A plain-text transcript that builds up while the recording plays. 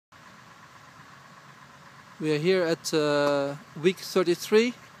We are here at week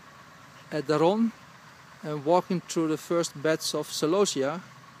 33 at Dalat and walking through the first beds of Celosia.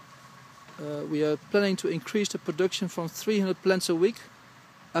 We are planning to increase the production from 300 plants a week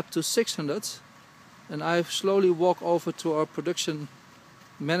up to 600, and I slowly walk over to our production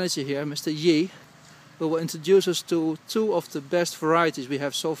manager here, Mr. Yi, who will introduce us to two of the best varieties we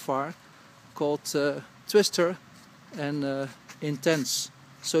have so far, called Twister and Intenz.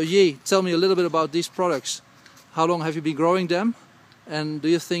 So Yi, tell me a little bit about these products. How long have you been growing them, and do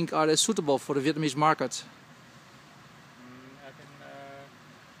you think are they suitable for the Vietnamese market? I can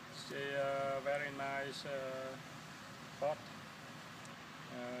see a very nice pot,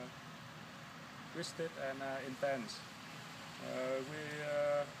 twisted and intense.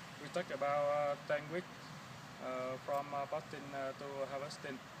 We talk about 10 weeks from potting to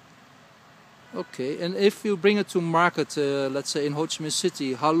harvesting. Okay, and if you bring it to market, let's say in Ho Chi Minh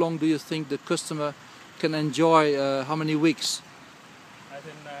City, how long do you think the customer can enjoy? How many weeks? I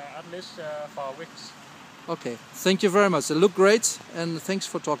think at least 4 weeks. Okay, thank you very much. They look great, and thanks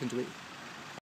for talking to me.